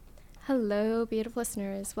Hello, beautiful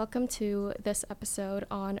listeners. Welcome to this episode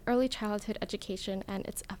on early childhood education and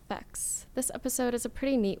its effects. This episode is a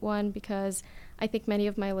pretty neat one because I think many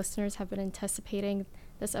of my listeners have been anticipating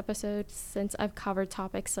this episode since I've covered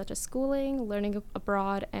topics such as schooling, learning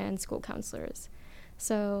abroad, and school counselors.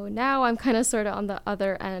 So now I'm kind of sort of on the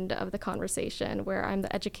other end of the conversation where I'm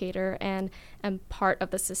the educator and am part of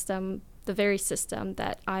the system, the very system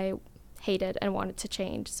that I hated and wanted to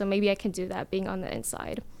change. So maybe I can do that being on the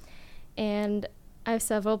inside. And I have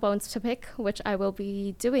several bones to pick, which I will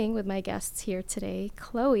be doing with my guests here today.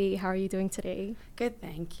 Chloe, how are you doing today? Good,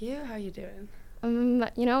 thank you. How are you doing?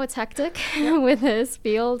 It's hectic with this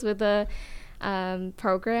field, with the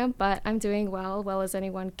program, but I'm doing well as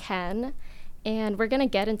anyone can. And we're going to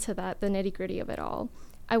get into that, the nitty gritty of it all.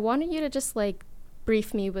 I wanted you to just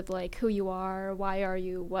brief me with who you are, why are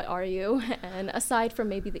you, what are you, and aside from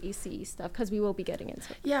maybe the ECE stuff, because we will be getting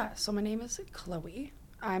into it. Yeah, so my name is Chloe.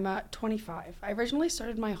 I'm 25. I originally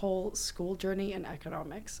started my whole school journey in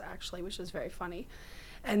economics, actually, which is very funny.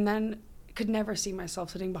 And then could never see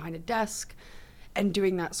myself sitting behind a desk and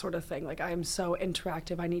doing that sort of thing. I am so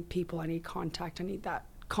interactive. I need people. I need contact. I need that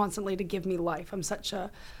constantly to give me life. I'm such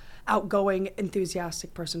a outgoing,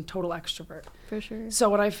 enthusiastic person, total extrovert. For sure. So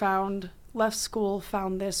what I found, left school,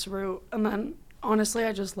 found this route, and then honestly,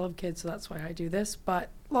 I just love kids, so that's why I do this. But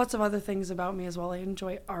lots of other things about me as well. I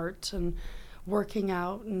enjoy art and working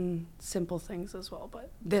out and simple things as well,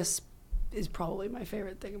 but this is probably my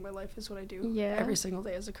favorite thing in my life, is what I do every single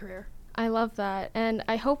day as a career. I love that, and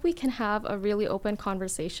I hope we can have a really open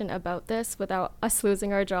conversation about this without us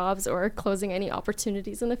losing our jobs or closing any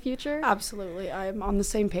opportunities in the future. Absolutely. I'm on the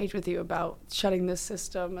same page with you about shutting this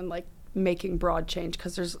system and making broad change,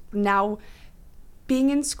 because there's now being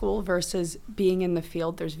in school versus being in the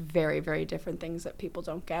field, there's very, very different things that people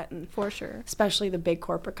don't get. And for sure. Especially the big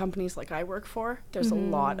corporate companies like I work for, there's a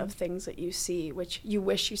lot of things that you see which you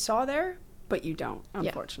wish you saw there, but you don't,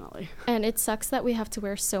 unfortunately. Yeah. And it sucks that we have to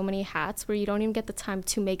wear so many hats where you don't even get the time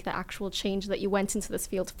to make the actual change that you went into this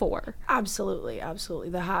field for. Absolutely, absolutely.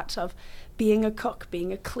 The hats of being a cook,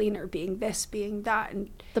 being a cleaner, being this, being that. And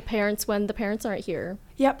the parents when the parents aren't here.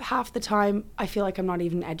 Yep, half the time I feel like I'm not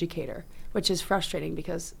even an educator, which is frustrating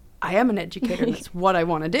because I am an educator and it's what I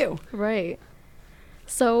want to do. Right.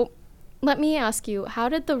 So let me ask you, how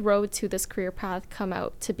did the road to this career path come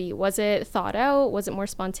out to be? Was it thought out? Was it more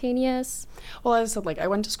spontaneous? Well, as I said, I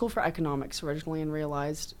went to school for economics originally and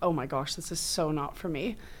realized, oh my gosh, this is so not for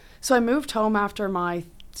me. So I moved home after my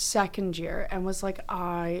second year and was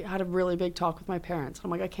I had a really big talk with my parents.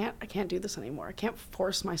 I'm I can't do this anymore. I can't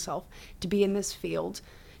force myself to be in this field,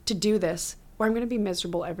 to do this, where I'm going to be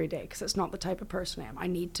miserable every day, because it's not the type of person I am. I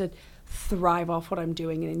need to thrive off what I'm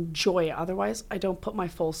doing and enjoy it. Otherwise, I don't put my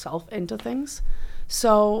full self into things.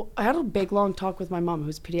 So I had a big, long talk with my mom,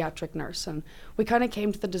 who's a pediatric nurse, and we kind of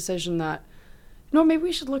came to the decision that, maybe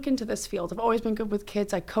we should look into this field. I've always been good with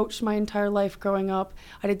kids. I coached my entire life growing up.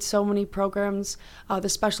 I did so many programs, the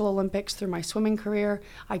Special Olympics through my swimming career.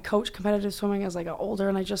 I coached competitive swimming as I got older,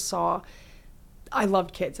 and I just saw I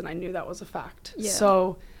loved kids, and I knew that was a fact. Yeah.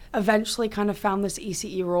 So eventually kind of found this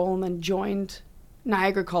ECE role and then joined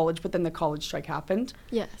Niagara College, but then the college strike happened.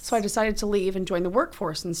 Yes. So I decided to leave and join the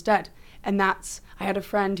workforce instead. And I had a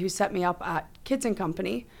friend who set me up at Kids and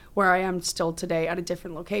Company, where I am still today, at a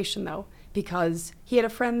different location though, because he had a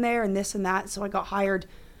friend there and this and that. So I got hired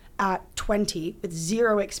at 20 with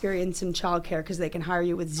zero experience in childcare, because they can hire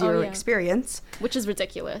you with zero experience. Which is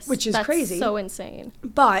ridiculous. Which is crazy. So insane.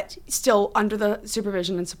 But still under the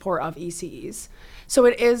supervision and support of ECEs. So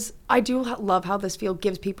I do love how this field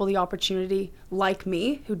gives people the opportunity, like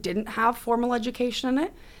me, who didn't have formal education in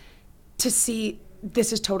it, to see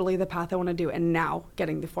this is totally the path I want to do. And now,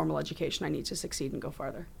 getting the formal education, I need to succeed and go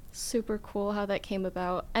farther. Super cool how that came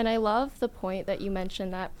about. And I love the point that you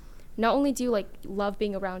mentioned that not only do you love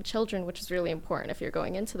being around children, which is really important if you're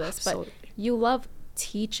going into this, Absolutely. But you love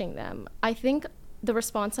teaching them. I think the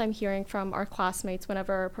response I'm hearing from our classmates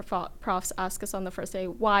whenever our profs ask us on the first day,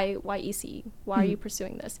 why ECE? Why are you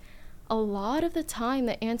pursuing this? A lot of the time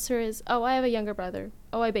the answer is, oh, I have a younger brother.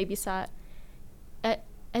 Oh, I babysat.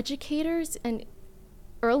 Educators and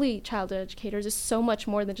early childhood educators is so much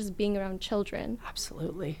more than just being around children.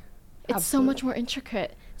 Absolutely. It's so much more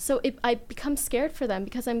intricate. So I become scared for them,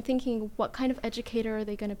 because I'm thinking, what kind of educator are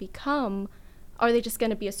they going to become? Are they just going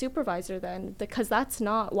to be a supervisor then? Because that's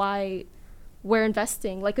not why we're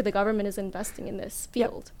investing, the government is investing in this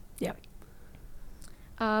field. Yep.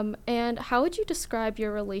 And how would you describe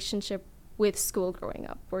your relationship with school growing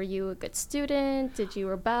up? Were you a good student? Did you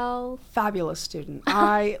rebel? Fabulous student.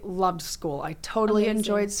 I loved school. I totally Amazing.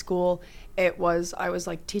 enjoyed school. I was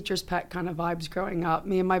like teacher's pet kind of vibes growing up.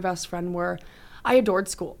 Me and my best friend I adored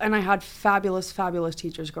school, and I had fabulous, fabulous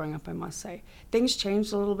teachers growing up, I must say. Things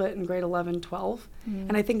changed a little bit in grade 11, 12,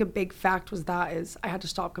 and I think a big fact was I had to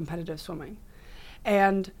stop competitive swimming.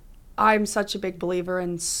 And I'm such a big believer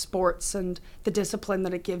in sports and the discipline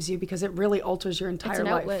that it gives you, because it really alters your entire life. It's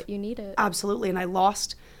an outlet. You need it. Absolutely. And I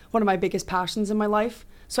lost one of my biggest passions in my life,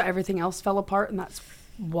 so everything else fell apart, and that's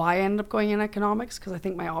why I ended up going in economics, because I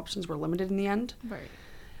think my options were limited in the end. Right.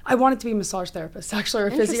 I wanted to be a massage therapist, actually, or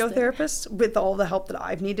a Interesting. physiotherapist, with all the help that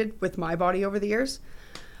I've needed with my body over the years.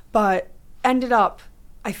 But ended up,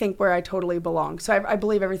 I think, where I totally belong. So I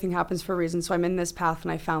believe everything happens for a reason. So I'm in this path,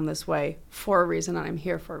 and I found this way for a reason, and I'm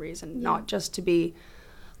here for a reason. Not just to be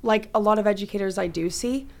like a lot of educators I do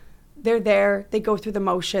see. They're there, they go through the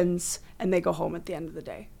motions, and they go home at the end of the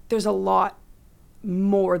day. There's a lot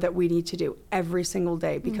more that we need to do every single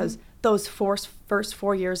day, because those first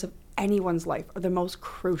 4 years of anyone's life are the most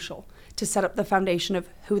crucial to set up the foundation of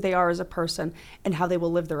who they are as a person and how they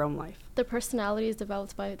will live their own life. The personality is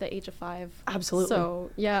developed by the age of 5. Absolutely.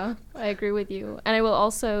 So, yeah, I agree with you. And I will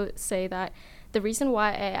also say that the reason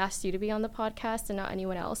why I asked you to be on the podcast and not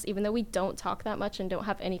anyone else, even though we don't talk that much and don't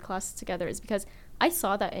have any classes together, is because I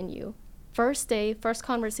saw that in you. First day, first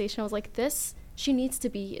conversation, I was like, she needs to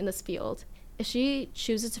be in this field. If she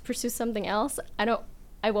chooses to pursue something else,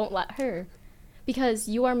 I won't let her, because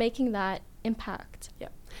you are making that impact. Yeah.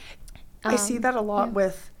 I see that a lot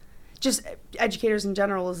with just educators in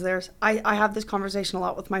general. I have this conversation a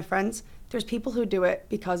lot with my friends. There's people who do it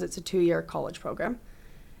because it's a 2-year college program,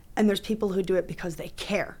 and there's people who do it because they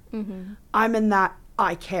care. I'm in that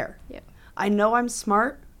I care. Yeah. I know I'm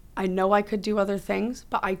smart. I know I could do other things,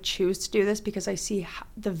 but I choose to do this because I see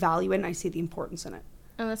the value in it, and I see the importance in it.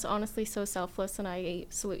 And that's honestly so selfless, and I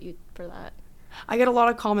salute you for that. I get a lot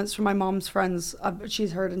of comments from my mom's friends.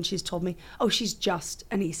 She's heard and she's told me, oh, she's just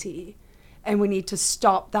an ECE. And we need to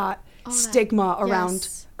stop that stigma around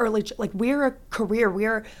early. Like, we're a career. We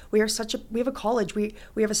have a college. We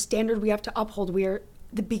have a standard we have to uphold.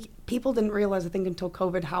 People didn't realize, I think, until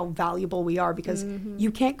COVID, how valuable we are, because you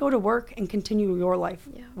can't go to work and continue your life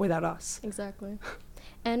without us. Exactly.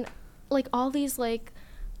 And like all these like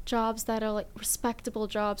jobs that are like respectable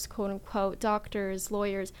jobs, quote unquote, doctors,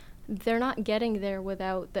 lawyers, they're not getting there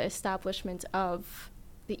without the establishment of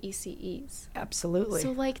the ECEs. Absolutely.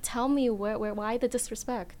 So like, tell me why the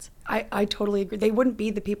disrespect? I totally agree. They wouldn't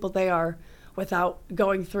be the people they are without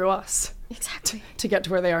going through us. Exactly. To get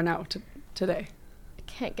to where they are now today. I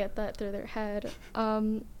can't get that through their head.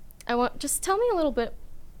 Just tell me a little bit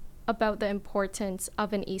about the importance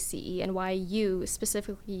of an ECE and why you,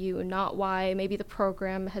 specifically you, not why maybe the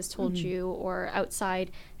program has told you or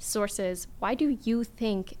outside sources. Why do you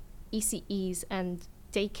think ECEs and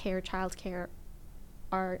daycare, childcare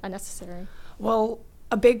are unnecessary? Well,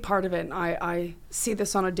 a big part of it, and I see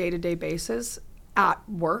this on a day-to-day basis at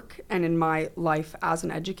work and in my life as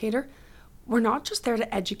an educator, we're not just there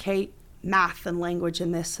to educate math and language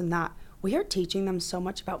and this and that. We are teaching them so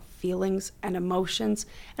much about feelings and emotions.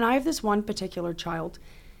 And I have this one particular child.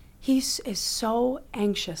 He is so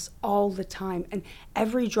anxious all the time. And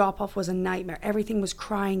every drop-off was a nightmare. Everything was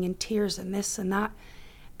crying and tears and this and that.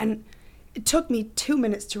 And it took me 2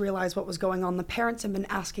 minutes to realize what was going on. The parents have been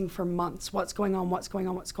asking for months, what's going on, what's going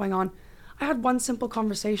on, what's going on. I had one simple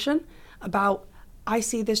conversation about, I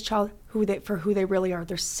see this child for who they really are,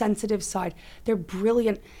 their sensitive side. They're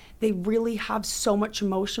brilliant. They really have so much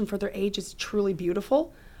emotion for their age. It's truly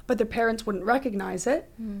beautiful, but their parents wouldn't recognize it.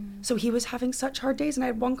 So he was having such hard days, and I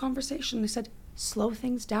had one conversation, and I said, slow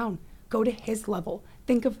things down. Go to his level.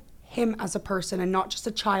 Think of him as a person and not just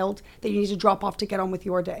a child that you need to drop off to get on with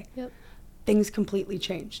your day. Yep. Things completely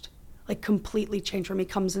changed. Like, completely changed. When he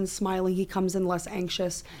comes in smiling, he comes in less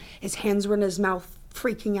anxious. His hands were in his mouth,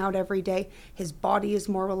 freaking out every day. His body is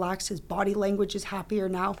more relaxed. His body language is happier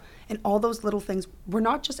now. And all those little things. We're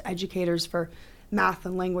not just educators for math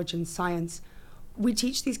and language and science. We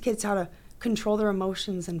teach these kids how to control their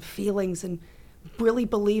emotions and feelings and really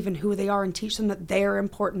believe in who they are and teach them that they're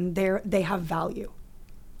important, they have value.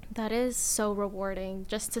 That is so rewarding,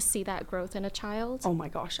 just to see that growth in a child. Oh my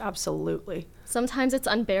gosh, absolutely. Sometimes it's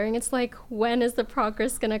unbearing. It's like, when is the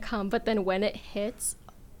progress gonna come? But then when it hits,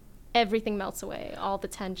 everything melts away, all the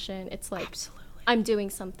tension. It's like, absolutely, I'm doing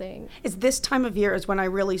something. It's this time of year is when I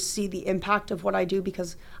really see the impact of what I do,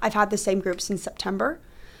 because I've had the same group since September.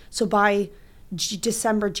 So by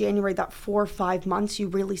December, January, that 4 or 5 months, you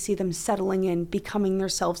really see them settling in, becoming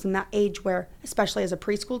themselves in that age where, especially as a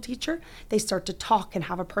preschool teacher, they start to talk and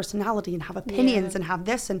have a personality and have opinions and have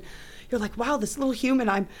this. And you're like, wow, this little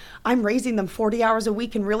human, I'm raising them 40 hours a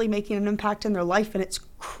week and really making an impact in their life. And it's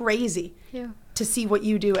crazy to see what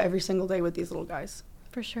you do every single day with these little guys.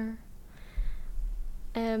 For sure.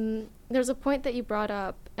 There's a point that you brought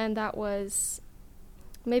up, and that was,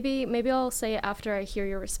 maybe I'll say it after I hear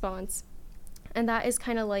your response. And that is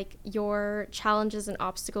kind of like your challenges and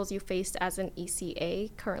obstacles you faced as an ECA.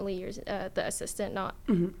 Currently, you're the assistant, not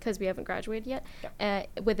because we haven't graduated yet,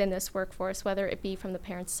 within this workforce, whether it be from the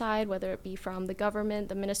parents' side, whether it be from the government,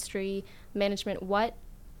 the ministry, management. What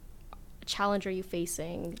challenge are you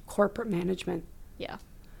facing? Corporate management. Yeah.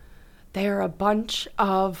 They are a bunch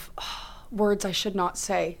of words I should not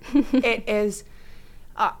say. It is...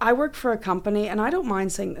 I work for a company, and I don't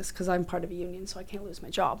mind saying this because I'm part of a union, so I can't lose my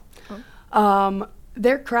job.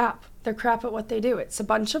 They're crap. They're crap at what they do. It's a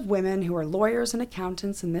bunch of women who are lawyers and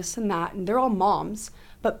accountants and this and that, and they're all moms.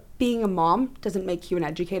 But being a mom doesn't make you an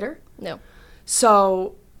educator. No.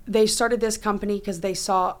 So they started this company because they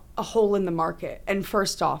saw a hole in the market. And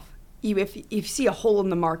first off, if you see a hole in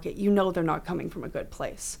the market, you know they're not coming from a good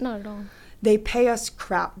place. Not at all. They pay us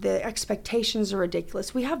crap. The expectations are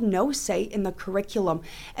ridiculous. We have no say in the curriculum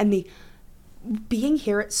and the being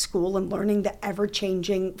here at school and learning the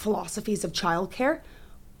ever-changing philosophies of childcare.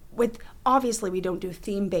 Obviously, we don't do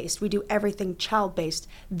theme-based. We do everything child-based.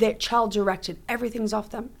 They're child-directed. Everything's off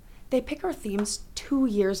them. They pick our themes 2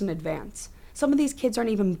 years in advance. Some of these kids aren't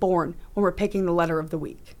even born when we're picking the letter of the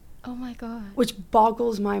week. Oh my God. Which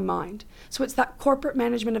boggles my mind. So it's that corporate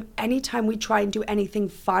management of any time we try and do anything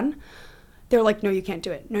fun, they're like, no, you can't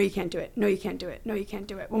do it. No, you can't do it. No, you can't do it. No, you can't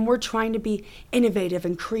do it. When we're trying to be innovative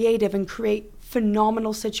and creative and create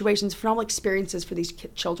phenomenal situations, phenomenal experiences for these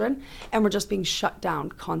children, and we're just being shut down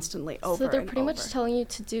constantly over and over. So they're pretty much telling you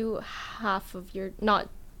to do half of your, not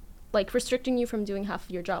like restricting you from doing half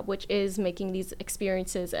of your job, which is making these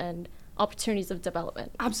experiences and opportunities of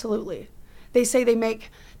development. Absolutely. They say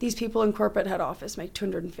these people in corporate head office make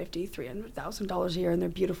 $250,000, $300,000 a year in their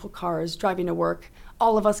beautiful cars, driving to work.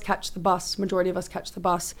 All of us catch the bus, majority of us catch the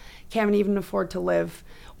bus, can't even afford to live.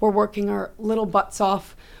 We're working our little butts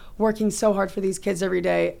off, working so hard for these kids every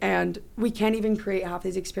day, and we can't even create half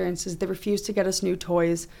these experiences. They refuse to get us new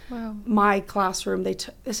toys. Wow. My classroom,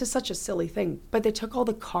 this is such a silly thing, but they took all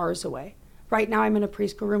the cars away. Right now I'm in a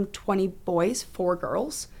preschool room, 20 boys, 4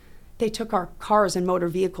 girls. They took our cars and motor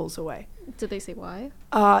vehicles away. Did they say why?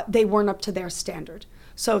 They weren't up to their standard.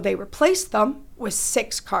 So they replaced them with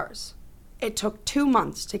 6 cars. It took 2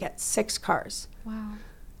 months to get 6 cars. Wow.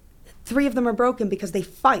 3 of them are broken because they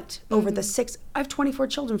fight over the 6. I have 24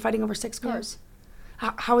 children fighting over 6 cars.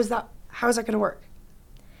 Yeah. How is that going to work?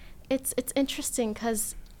 It's interesting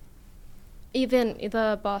because even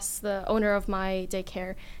the boss, the owner of my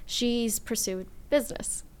daycare, she's pursued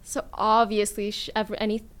business. So obviously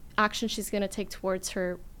any action she's going to take towards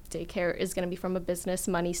her daycare is going to be from a business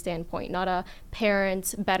money standpoint, not a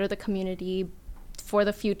parent, better the community for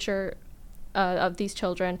the future of these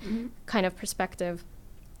children kind of perspective.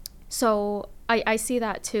 So I see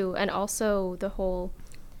that too. And also the whole,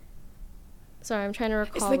 sorry, I'm trying to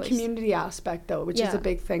recall. It's the community aspect though, which is a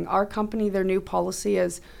big thing. Our company, their new policy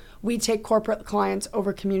is we take corporate clients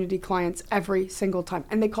over community clients every single time.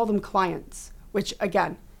 And they call them clients, which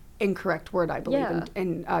again, incorrect word, I believe,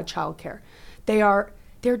 in childcare.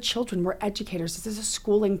 They're children. We're educators. This is a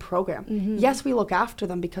schooling program. Yes, we look after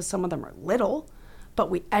them because some of them are little,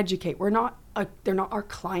 but we educate. They're not our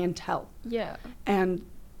clientele. Yeah. And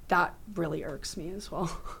that really irks me as well.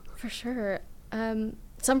 For sure.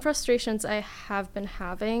 Some frustrations I have been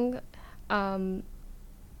having are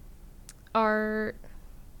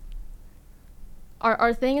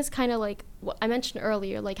our thing is kind of like what I mentioned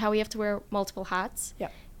earlier, like how we have to wear multiple hats. Yeah.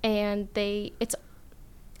 And it's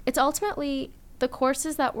ultimately the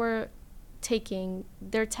courses that we're taking,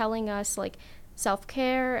 they're telling us like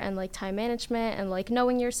self-care and like time management and like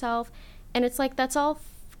knowing yourself. And it's like, that's all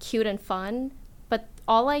cute and fun. But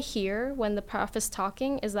all I hear when the prof is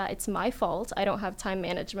talking is that it's my fault I don't have time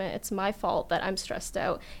management. It's my fault that I'm stressed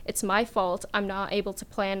out. It's my fault I'm not able to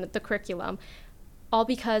plan the curriculum. All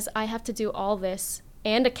because I have to do all this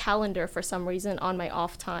and a calendar for some reason on my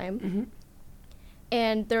off time.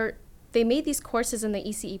 And they made these courses in the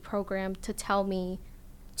ECE program to tell me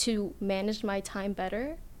to manage my time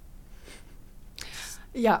better.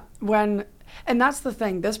 Yeah, and that's the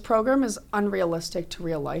thing. This program is unrealistic to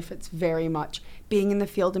real life. It's very much being in the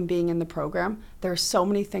field and being in the program. There are so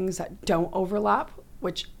many things that don't overlap,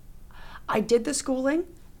 which I did the schooling,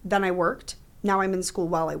 then I worked, now I'm in school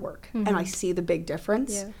while I work, and I see the big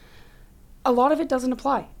difference. Yeah. A lot of it doesn't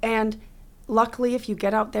apply. And luckily, if you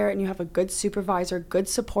get out there and you have a good supervisor, good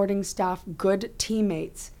supporting staff, good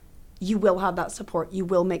teammates, you will have that support. You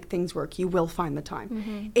will make things work. You will find the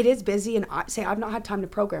time. It is busy, and I've not had time to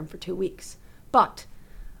program for 2 weeks, but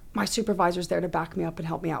my supervisor's there to back me up and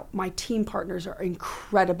help me out. My team partners are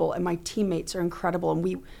incredible, and my teammates are incredible,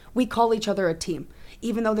 and we call each other a team.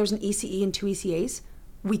 Even though there's an ECE and 2 ECAs,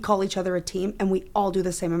 we call each other a team, and we all do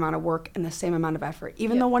the same amount of work and the same amount of effort.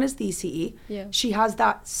 Even though one is the ECE, she has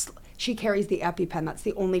that, she carries the EpiPen. That's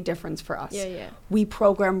the only difference for us. We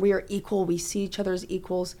program, we are equal, we see each other as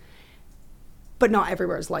equals, but not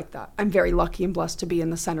everywhere is like that. I'm very lucky and blessed to be in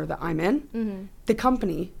the center that I'm in. The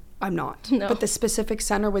company, I'm not. No. But the specific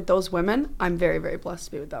center with those women, I'm very, very blessed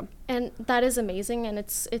to be with them. And that is amazing, and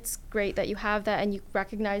it's great that you have that, and you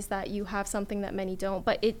recognize that you have something that many don't,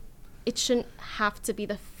 but it shouldn't have to be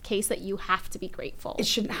the case that you have to be grateful. It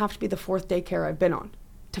shouldn't have to be the 4th daycare I've been on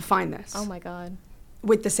to find this. Oh my God.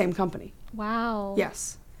 With the same company. Wow.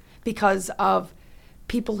 Yes. Because of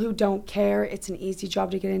people who don't care. It's an easy job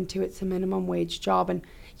to get into. It's a minimum wage job. And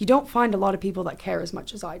you don't find a lot of people that care as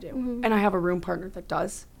much as I do. And I have a room partner that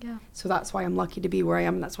does. Yeah. So that's why I'm lucky to be where I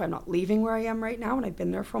am. And that's why I'm not leaving where I am right now. And I've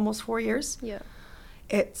been there for almost 4 years. Yeah.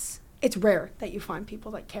 It's rare that you find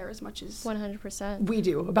people that care as much as 100%. we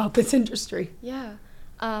do about this industry. Yeah.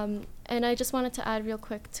 And I just wanted to add real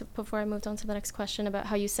quick before I moved on to the next question about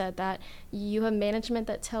how you said that you have management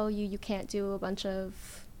that tell you can't do a bunch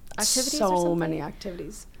of activities or something. So many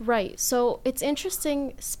activities. Right. So it's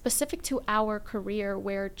interesting, specific to our career,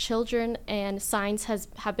 where children and science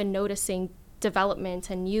have been noticing development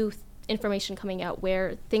and new information coming out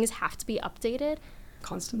where things have to be updated.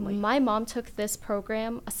 Constantly. My mom took this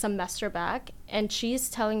program a semester back, and she's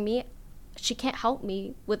telling me she can't help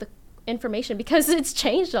me with the information because it's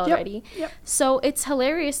changed already. Yep. So it's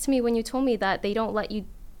hilarious to me when you told me that they don't let you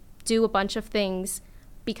do a bunch of things,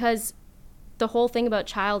 because the whole thing about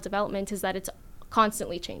child development is that it's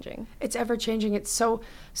constantly changing. It's ever changing. It's so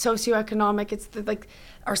socioeconomic. It's like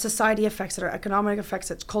our society affects it, our economic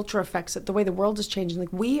affects it, culture affects it, the way the world is changing.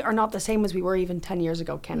 Like, we are not the same as we were even 10 years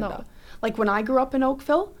ago, Canada. No. Like, when I grew up in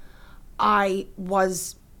Oakville, I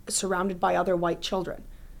was surrounded by other white children,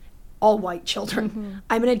 all white children.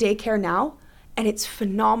 I'm in a daycare now, and it's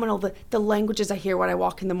phenomenal. The languages I hear when I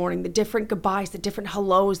walk in the morning, the different goodbyes, the different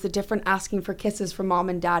hellos, the different asking for kisses from mom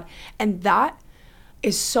and dad. And that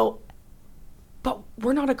is so... But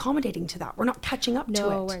we're not accommodating to that. We're not catching up to it.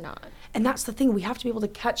 No, we're not. And that's the thing. We have to be able to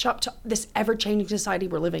catch up to this ever-changing society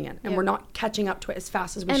we're living in. And we're not catching up to it as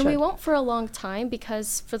fast as we should. And we won't for a long time,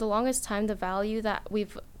 because for the longest time, the value that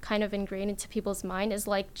we've kind of ingrained into people's mind is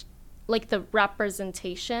like the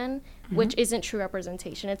representation, which isn't true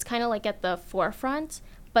representation. It's kind of like at the forefront.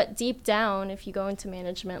 But deep down, if you go into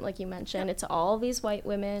management, like you mentioned, it's all these white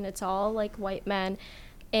women. It's all like white men.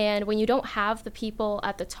 And when you don't have the people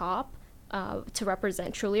at the top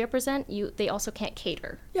to truly represent you, they also can't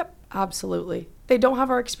cater. Yep, absolutely. They don't have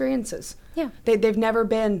our experiences. Yeah. They've never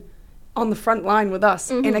been on the front line with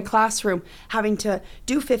us in a classroom, having to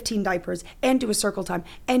do 15 diapers and do a circle time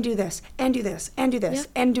and do this and do this and do this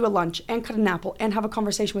and do a lunch and cut an apple and have a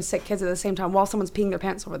conversation with sick kids at the same time while someone's peeing their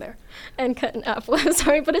pants over there. And cut an apple.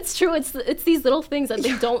 Sorry, but it's true. It's these little things that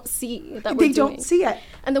they don't see that we're doing. They don't see it.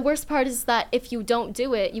 And the worst part is that if you don't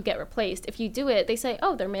do it, you get replaced. If you do it, they say,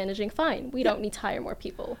 oh, they're managing fine. We don't need to hire more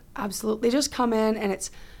people. Absolutely. They just come in and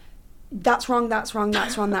it's, that's wrong, that's wrong,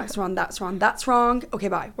 that's wrong, that's wrong, that's wrong, that's wrong. Okay,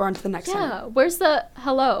 bye. We're on to the next one. Yeah, where's the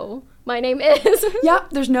hello? My name is. Yeah,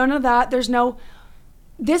 there's none of that. There's no,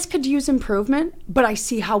 this could use improvement, but I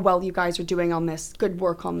see how well you guys are doing on this. Good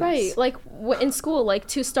work on this. Right, like in school, like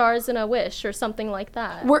 2 stars and a wish or something like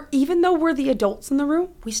that. Even though we're the adults in the room,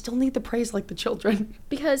 we still need the praise like the children.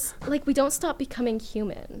 Because, like, we don't stop becoming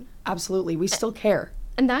human. Absolutely, we still care.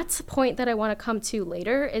 And that's a point that I want to come to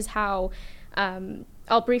later, is how...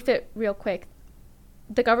 I'll brief it real quick.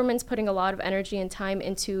 The government's putting a lot of energy and time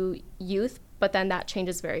into youth, but then that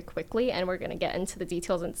changes very quickly, and we're going to get into the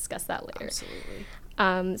details and discuss that later.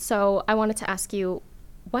 Absolutely. So I wanted to ask you,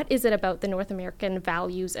 what is it about the North American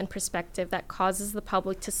values and perspective that causes the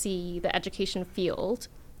public to see the education field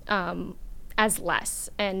as less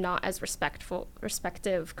and not as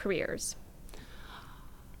respective careers?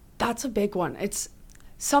 That's a big one. It's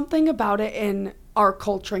something about it in our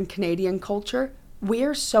culture and Canadian culture.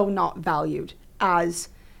 We're so not valued as,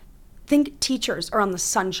 think teachers are on the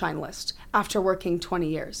sunshine list after working 20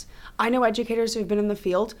 years. I know educators who've been in the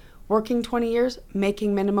field working 20 years,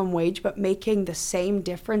 making minimum wage, but making the same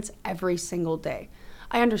difference every single day.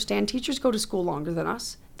 I understand teachers go to school longer than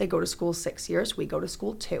us. They go to school 6 years. We go to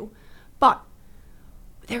school 2. But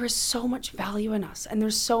there is so much value in us. And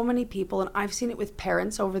there's so many people, and I've seen it with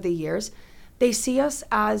parents over the years. They see us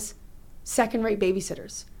as second-rate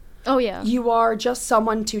babysitters. Oh, yeah. You are just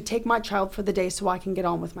someone to take my child for the day so I can get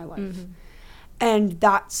on with my life. And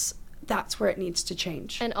that's where it needs to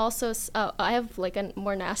change. And also, I have like a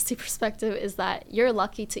more nasty perspective is that you're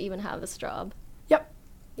lucky to even have this job.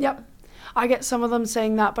 Yep. I get some of them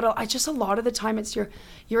saying that, but I just, a lot of the time it's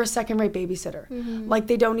you're a second-rate babysitter. Like,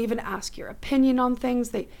 they don't even ask your opinion on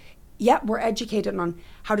things. We're educated on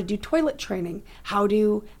how to do toilet training, how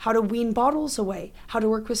to wean bottles away, how to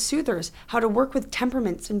work with soothers, how to work with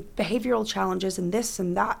temperaments and behavioral challenges and this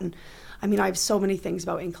and that. And I mean, I have so many things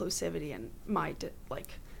about inclusivity, and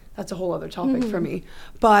that's a whole other topic for me.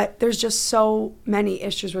 But there's just so many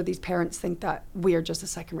issues where these parents think that we are just a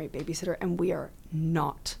second-rate babysitter, and we are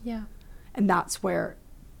not. Yeah. And that's where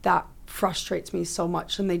that frustrates me so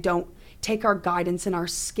much. And they don't take our guidance and our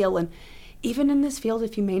skill. And even in this field,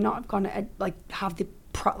 if you may not have gone to have the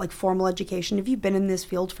formal education, if you've been in this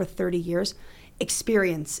field for 30 years,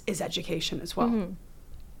 experience is education as well.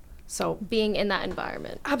 So being in that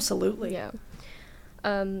environment. Absolutely. Yeah.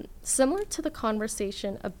 Similar to the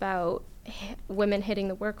conversation about women hitting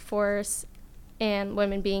the workforce and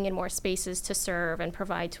women being in more spaces to serve and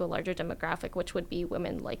provide to a larger demographic, which would be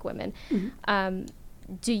women like women.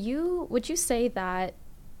 Would you say that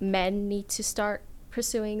men need to start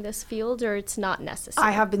pursuing this field, or it's not necessary? I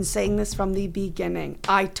have been saying this from the beginning.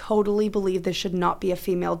 I totally believe this should not be a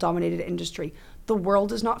female-dominated industry. The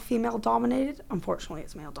world is not female-dominated. Unfortunately,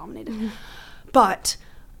 it's male-dominated. But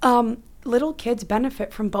little kids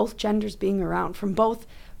benefit from both genders being around, from both,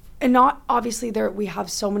 and not obviously we have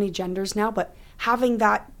so many genders now, but having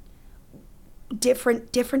that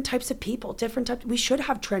different types of people, we should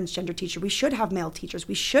have transgender teachers, we should have male teachers,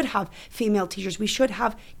 we should have female teachers, we should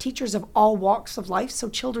have teachers of all walks of life, so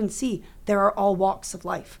children see there are all walks of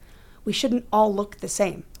life. We shouldn't all look the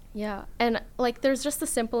same. Yeah, and like there's just a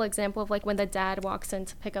simple example of like when the dad walks in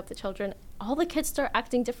to pick up the children, all the kids start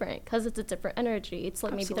acting different because it's a different energy. It's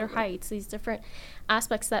like maybe their heights, these different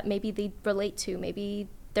aspects that maybe they relate to. Maybe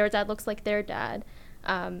their dad looks like their dad.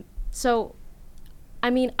 So, I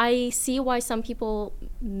mean, I see why some people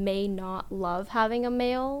may not love having a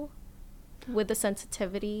male with the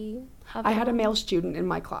sensitivity of I had a male student in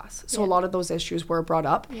my class, so a lot of those issues were brought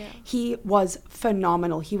up. Yeah. He was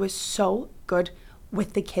phenomenal. He was so good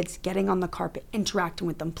with the kids, getting on the carpet, interacting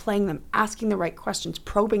with them, playing them, asking the right questions,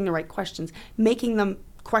 probing the right questions, making them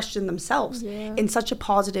question themselves in such a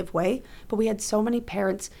positive way. But we had so many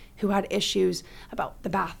parents who had issues about the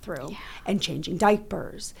bathroom and changing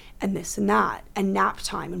diapers and this and that and nap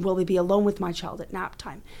time, and will they be alone with my child at nap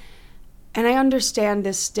time? And I understand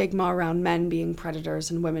this stigma around men being predators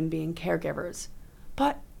and women being caregivers,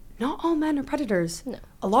 but not all men are predators. No.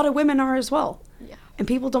 A lot of women are as well. Yeah. And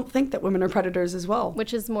people don't think that women are predators as well.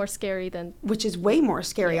 Which is more scary than... Which is way more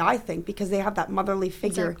scary, I think, because they have that motherly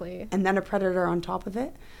figure and then a predator on top of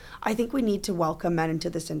it. I think we need to welcome men into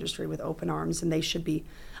this industry with open arms, and they should be...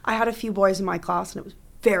 I had a few boys in my class, and it was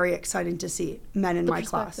very exciting to see men in my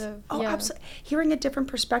class. Oh, absolutely. Hearing a different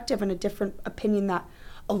perspective and a different opinion that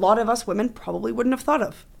a lot of us women probably wouldn't have thought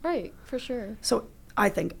of. Right, for sure. So I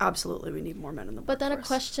think absolutely we need more men in the workforce. But then a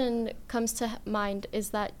question comes to mind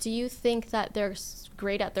is that, do you think that they're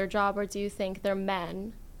great at their job, or do you think they're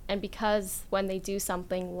men, and because when they do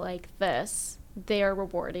something like this, they are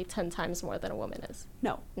rewarded 10 times more than a woman is?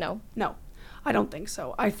 No. No? No, I don't think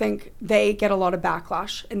so. I think they get a lot of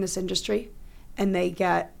backlash in this industry, and they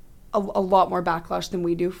get a lot more backlash than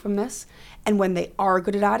we do from this. And when they are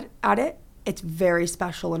good at it, it's very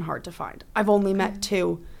special and hard to find. I've only met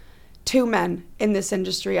two men in this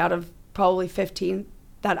industry out of probably 15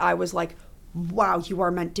 that I was like, wow, you are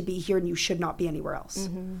meant to be here and you should not be anywhere else.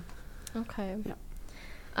 Okay.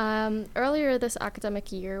 Yeah. Earlier this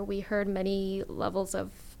academic year, we heard many levels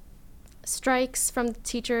of strikes from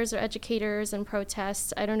teachers or educators and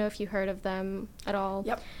protests. I don't know if you heard of them at all.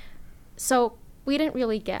 Yep. So we didn't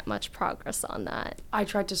really get much progress on that. I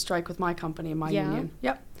tried to strike with my company, my union.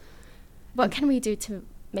 Yep. What can we do to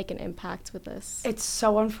make an impact with this? It's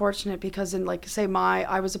so unfortunate because in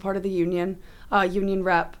I was a part of the union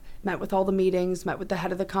rep, met with all the meetings, met with the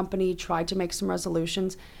head of the company, tried to make some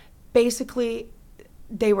resolutions. Basically,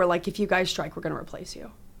 they were like, if you guys strike, we're going to replace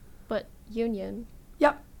you. But union?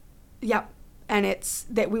 Yep. And it's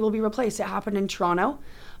that we will be replaced. It happened in Toronto.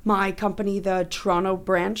 My company, the Toronto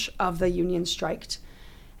branch of the union, striked.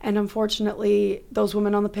 And unfortunately, those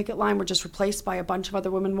women on the picket line were just replaced by a bunch of other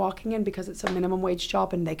women walking in because it's a minimum wage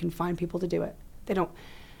job and they can find people to do it.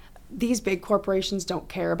 These big corporations don't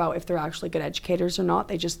care about if they're actually good educators or not.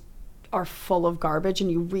 They just are full of garbage,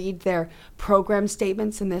 and you read their program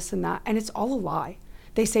statements and this and that, and it's all a lie.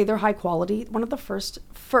 They say they're high quality. One of the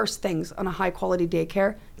first things on a high quality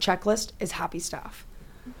daycare checklist is happy staff.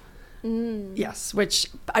 Yes, which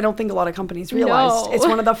I don't think a lot of companies realize. No. It's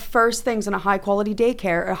one of the first things in a high quality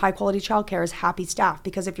daycare or high quality childcare is happy staff,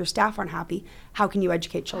 because if your staff aren't happy, how can you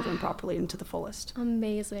educate children properly and to the fullest?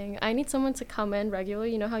 Amazing. I need someone to come in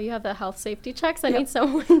regularly. You know how you have the health safety checks? I Yep. need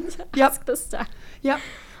someone to ask the staff. Yep.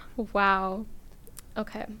 Wow.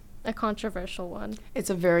 Okay. A controversial one. It's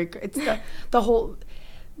the whole,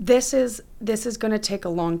 this is going to take a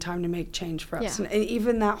long time to make change for us. Yeah. And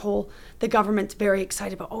even that whole, the government's very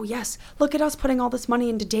excited about, oh yes, look at us putting all this money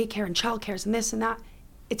into daycare and childcares and this and that.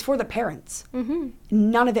 It's for the parents. Mm-hmm.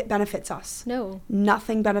 None of it benefits us. No.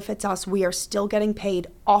 Nothing benefits us. We are still getting paid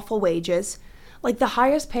awful wages. Like the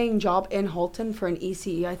highest paying job in Halton for an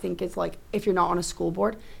ECE, I think, is like, if you're not on a school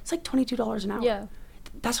board, it's like $22 an hour. Yeah.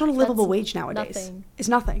 That's not a livable That's wage nowadays. nothing. It's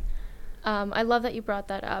nothing. I love that you brought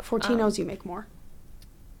that up. Fortinos, you make more.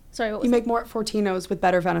 Sorry, what was You it? make more at Fortinos with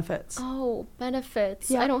better benefits. Oh,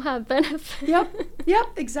 benefits. Yeah. I don't have benefits.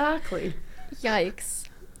 Yep, exactly. Yikes.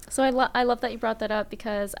 So I love that you brought that up,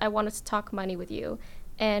 because I wanted to talk money with you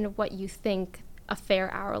and what you think a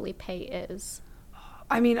fair hourly pay is.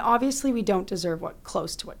 I mean, obviously we don't deserve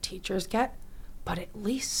close to what teachers get, but at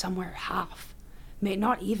least somewhere half.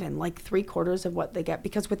 Not even, like 3/4 of what they get,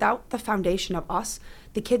 because without the foundation of us,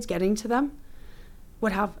 the kids getting to them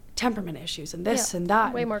would have temperament issues and this and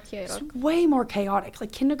that. Way more chaotic. It's way more chaotic.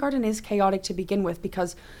 Like kindergarten is chaotic to begin with,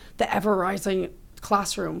 because the ever-rising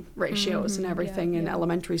classroom ratios and everything in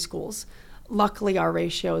elementary schools. Luckily, our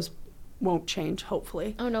ratios won't change,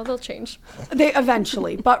 hopefully. Oh no, they'll change. They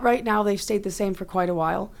eventually, but right now they've stayed the same for quite a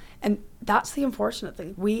while. And that's the unfortunate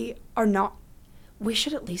thing. We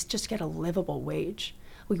should at least just get a livable wage.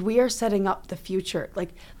 We are setting up the future, like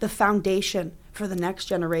the foundation for the next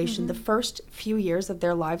generation. The first few years of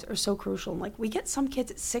their lives are so crucial. And like we get some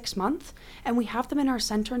kids at 6 months and we have them in our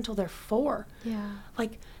center until they're 4. Yeah.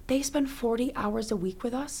 Like they spend 40 hours a week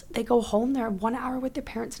with us. They go home, they're 1 hour with their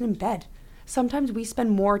parents and in bed. Sometimes we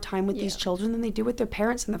spend more time with these children than they do with their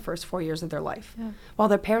parents in the first 4 years of their life. Yeah. While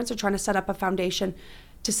their parents are trying to set up a foundation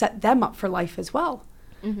to set them up for life as well.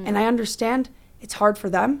 And I understand it's hard for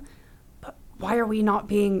them, but why are we not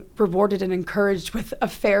being rewarded and encouraged with a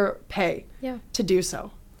fair pay to do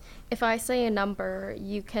so? If I say a number,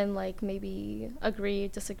 you can like maybe agree,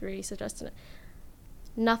 disagree, suggest it.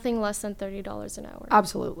 Nothing less than $30 an hour.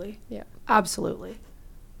 Absolutely. Yeah. Absolutely.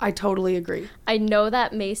 I totally agree. I know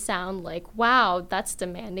that may sound like, wow, that's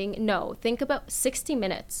demanding. No, think about 60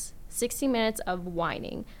 minutes. 60 minutes of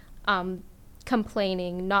whining,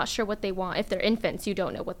 complaining, not sure what they want. If they're infants, you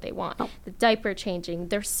don't know what they want. The diaper changing,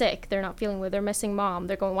 they're sick, they're not feeling well, they're missing mom.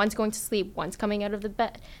 One's going to sleep, one's coming out of the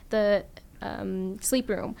bed, the sleep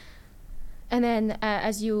room. And then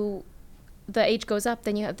the age goes up,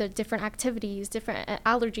 then you have the different activities, different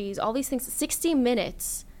allergies, all these things. 60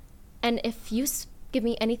 minutes. And if you give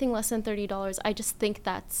me anything less than $30, I just think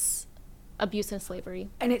that's abuse and slavery.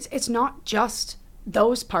 And it's not just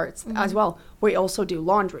those parts as well. We also do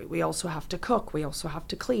laundry. We also have to cook. We also have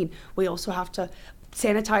to clean. We also have to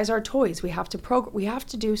sanitize our toys. We have to we have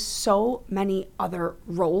to do so many other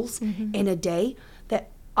roles in a day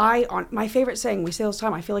that my favorite saying, we say all the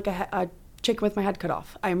time, I feel like a chicken with my head cut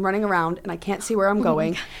off. I am running around and I can't see where I'm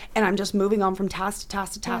going and I'm just moving on from task to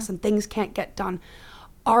task to task and things can't get done.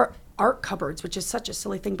 Our art cupboards, which is such a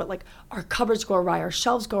silly thing, but like our cupboards go awry, our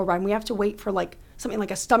shelves go awry, and we have to wait for like something like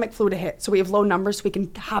a stomach flu to hit so we have low numbers so we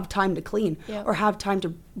can have time to clean or have time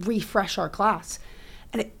to refresh our class.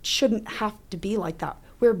 And it shouldn't have to be like that.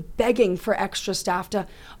 We're begging for extra staff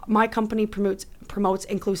my company promotes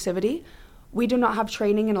inclusivity. We do not have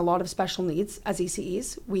training in a lot of special needs as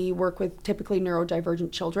ECEs. We work with typically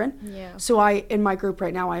neurodivergent children. Yeah. So in my group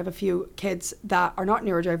right now, I have a few kids that are not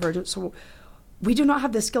neurodivergent. So we do not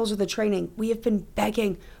have the skills or the training. We have been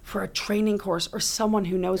begging for a training course or someone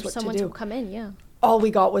who knows what to do. Someone to come in, All we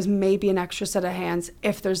got was maybe an extra set of hands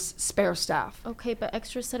if there's spare staff. Okay, but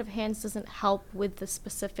extra set of hands doesn't help with the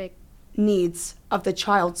specific needs of the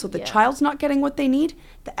child. So the child's not getting what they need,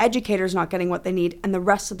 the educator's not getting what they need, and the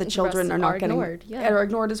rest of the children are not getting ignored. Are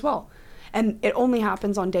ignored as well. And it only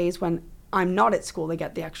happens on days when I'm not at school, they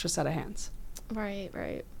get the extra set of hands.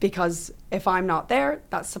 Right. Because if I'm not there,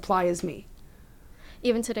 that supply is me.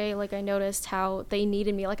 Even today, like, I noticed how they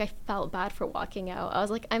needed me. Like, I felt bad for walking out. I was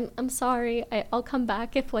like, I'm sorry. I'll come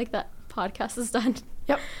back if, like, that podcast is done.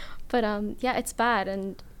 Yep. But, yeah, it's bad.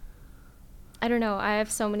 And I don't know. I have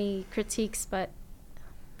so many critiques, but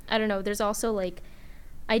I don't know. There's also, like,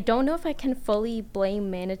 I don't know if I can fully blame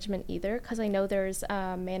management either, because I know there's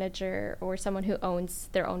a manager or someone who owns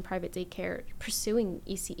their own private daycare pursuing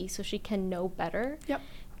ECE, so she can know better. Yep.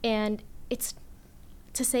 And it's,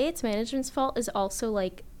 to say it's management's fault is also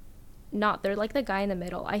like not. They're like the guy in the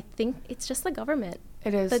middle. I think it's just the government.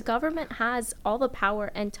 It is. The government has all the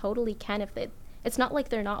power and totally can if they. It's not like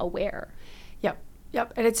they're not aware.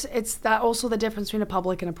 Yep, and it's that also the difference between a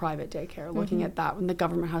public and a private daycare. Looking at that, when the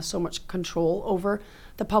government has so much control over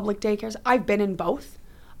the public daycares. I've been in both.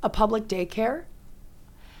 A public daycare,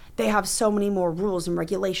 they have so many more rules and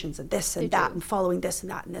regulations and this and that and following this and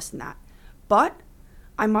that and this and that. But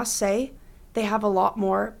I must say, they have a lot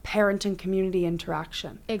more parent and community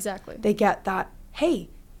interaction. Exactly. They get that, hey,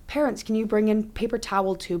 parents, can you bring in paper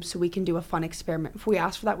towel tubes so we can do a fun experiment? If we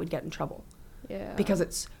asked for that, we'd get in trouble. Yeah. Because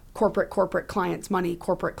it's corporate clients' money,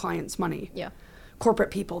 corporate clients' money. Yeah.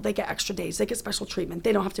 Corporate people, they get extra days, they get special treatment,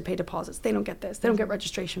 they don't have to pay deposits, they don't get this, they don't get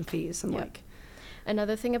registration fees, and like.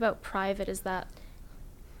 Another thing about private is that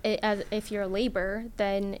if you're labor,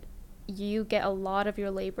 then you get a lot of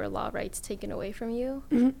your labor law rights taken away from you.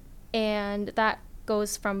 And that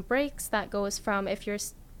goes from breaks, that goes from if you're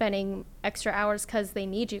spending extra hours because they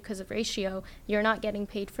need you because of ratio, you're not getting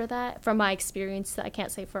paid for that. From my experience, I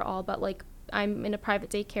can't say for all, but like I'm in a private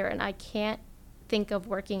daycare and I can't think of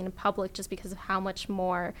working in public just because of how much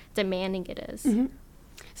more demanding it is.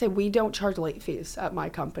 Say we don't charge late fees at my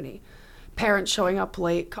company. Parents showing up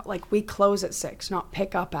late, like we close at 6, not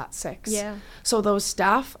pick up at 6. Yeah. So those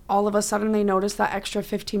staff, all of a sudden they noticed that extra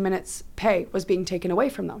 15 minutes pay was being taken away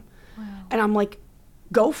from them. Wow. And I'm like,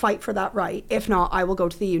 go fight for that right. If not, I will go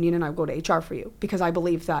to the union and I will go to HR for you, because I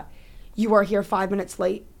believe that you are here 5 minutes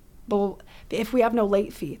late. But if we have no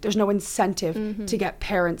late fee, there's no incentive to get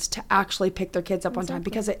parents to actually pick their kids up on time,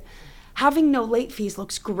 because having no late fees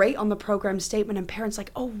looks great on the program statement, and parents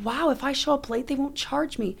like, oh wow, if I show up late they won't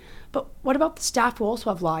charge me. But what about the staff who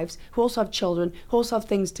also have lives, who also have children, who also have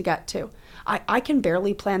things to get to? I can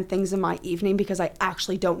barely plan things in my evening because I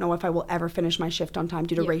actually don't know if I will ever finish my shift on time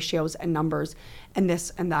due to ratios and numbers and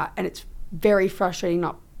this and that, and it's very frustrating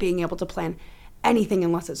not being able to plan anything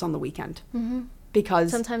unless it's on the weekend.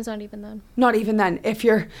 Because sometimes not even then. Not even then. If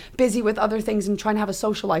you're busy with other things and trying to have a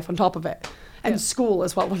social life on top of it. And school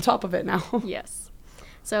as well on top of it now. Yes.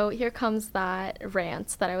 So here comes that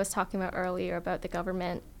rant that I was talking about earlier about the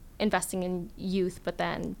government investing in youth, but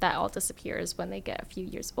then that all disappears when they get a few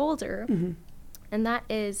years older. And that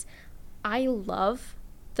is, I love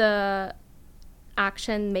the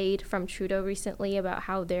action made from Trudeau recently about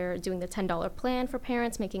how they're doing the $10 plan for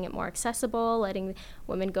parents, making it more accessible, letting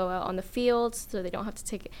women go out on the fields so they don't have to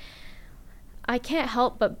take it. I can't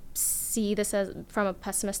help but see this as from a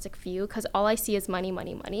pessimistic view, because all I see is money,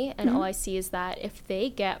 money, money, and all I see is that if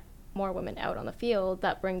they get more women out on the field,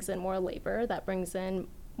 that brings in more labor, that brings in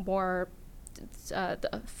more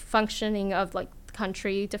the functioning of like the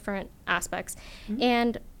country, different aspects.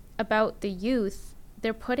 And about the youth,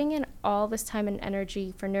 they're putting in all this time and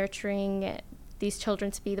energy for nurturing these children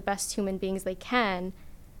to be the best human beings they can.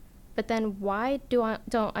 But then why don't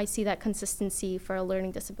I see that consistency for a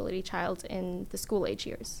learning disability child in the school age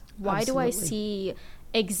years? Why do I see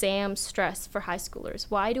exam stress for high schoolers?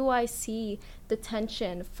 Why do I see the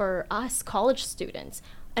tension for us college students?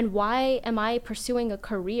 And why am I pursuing a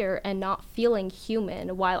career and not feeling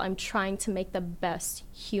human while I'm trying to make the best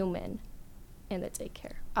human in the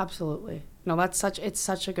daycare? Absolutely. No, it's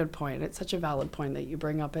such a good point. It's such a valid point that you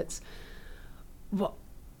bring up.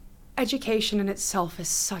 Education in itself is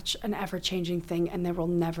such an ever-changing thing, and there will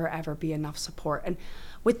never, ever be enough support. And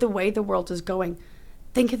with the way the world is going,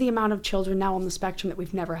 think of the amount of children now on the spectrum that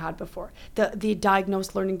we've never had before. The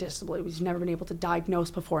diagnosed learning disability we've never been able to diagnose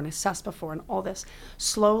before and assess before, and all this.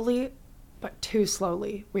 Slowly, but too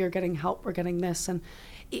slowly, we are getting help, we're getting this. And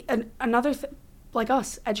another thing, like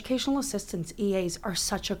us, educational assistants, EAs, are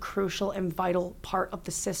such a crucial and vital part of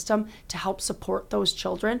the system to help support those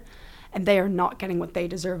children, and they are not getting what they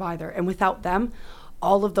deserve either. And without them,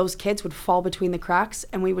 all of those kids would fall between the cracks,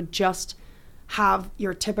 and we would just have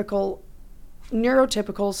your typical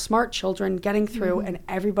neurotypical smart children getting through and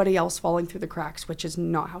everybody else falling through the cracks, which is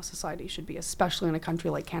not how society should be, especially in a country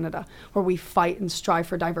like Canada where we fight and strive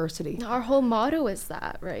for diversity. Our whole motto is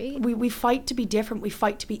that, right? We fight to be different, we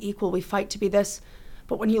fight to be equal, we fight to be this.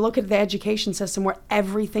 But when you look at the education system where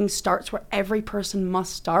everything starts, where every person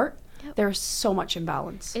must start, there's so much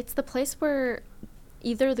imbalance. It's the place where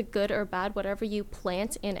either the good or bad, whatever you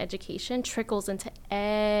plant in education trickles into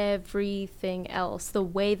everything else, the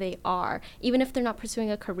way they are. Even if they're not pursuing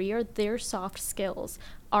a career, their soft skills.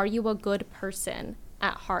 Are you a good person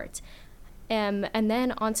at heart? And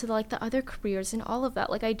then onto like the other careers and all of that.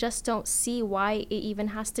 Like, I just don't see why it even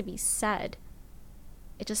has to be said.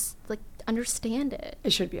 It just, like, understand it.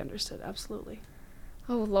 It should be understood, absolutely.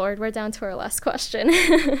 Oh, Lord, we're down to our last question.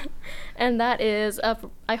 And that is,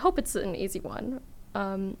 I hope it's an easy one.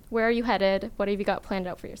 Where are you headed? What have you got planned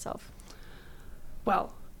out for yourself?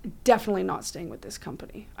 Well, definitely not staying with this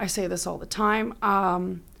company. I say this all the time.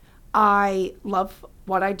 I love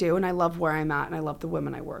what I do, and I love where I'm at, and I love the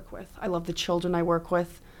women I work with. I love the children I work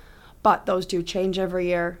with. But those do change every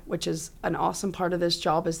year, which is an awesome part of this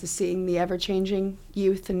job, is seeing the ever-changing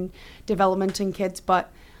youth and development in kids.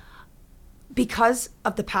 But because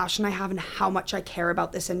of the passion I have and how much I care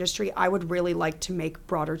about this industry, I would really like to make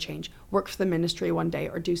broader change, work for the ministry one day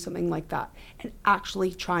or do something like that, and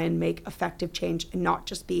actually try and make effective change and not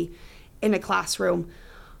just be in a classroom.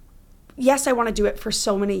 Yes, I want to do it for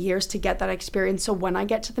so many years to get that experience. So when I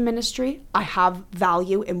get to the ministry, I have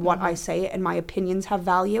value in what I say and my opinions have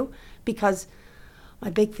value, because my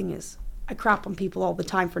big thing is I crap on people all the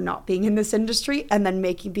time for not being in this industry and then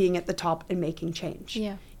being at the top and making change.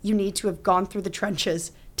 Yeah. You need to have gone through the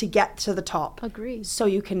trenches to get to the top. Agreed. So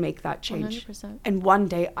you can make that change. 100%. And one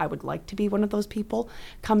day I would like to be one of those people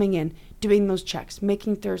coming in, doing those checks,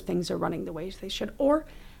 making sure things are running the way they should, or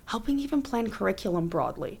helping even plan curriculum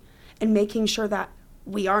broadly and making sure that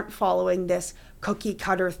we aren't following this cookie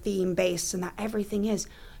cutter theme base and that everything is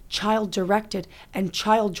child directed and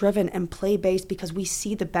child driven and play based, because we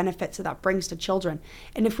see the benefits that brings to children.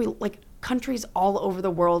 And if we, like, countries all over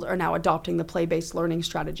the world are now adopting the play based learning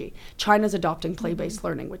strategy. China's adopting play based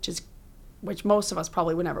learning, which most of us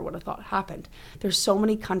probably would never have thought happened. There's so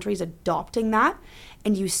many countries adopting that,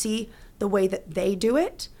 and you see the way that they do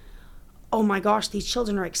it. Oh my gosh, these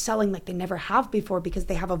children are excelling like they never have before, because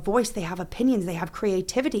they have a voice, they have opinions, they have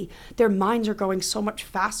creativity. Their minds are going so much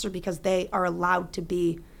faster because they are allowed to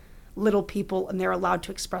be little people and they're allowed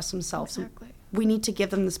to express themselves. Exactly. We need to give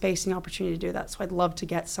them the space and the opportunity to do that. So I'd love to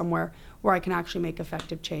get somewhere where I can actually make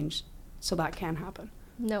effective change so that can happen.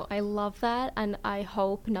 No, I love that, and I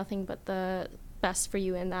hope nothing but the best for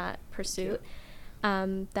you in that pursuit.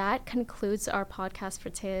 That concludes our podcast for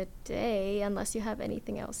today, unless you have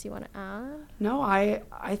anything else you want to add. No, I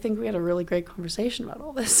think we had a really great conversation about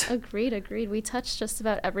all this. Agreed. We touched just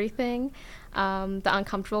about everything, the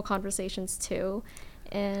uncomfortable conversations too.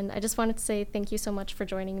 And I just wanted to say thank you so much for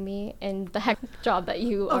joining me in the heck job that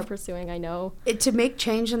you are pursuing, I know. To make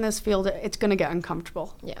change in this field, it's going to get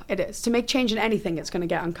uncomfortable. Yeah. It is. To make change in anything, it's going to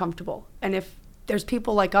get uncomfortable. And if there's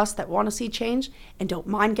people like us that want to see change and don't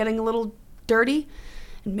mind getting a little dirty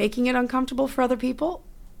and making it uncomfortable for other people,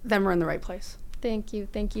 then we're in the right place. Thank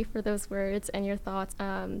you for those words and your thoughts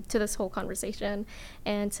to this whole conversation.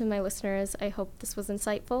 And to my listeners, I hope this was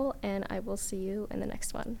insightful, and I will see you in the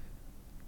next one.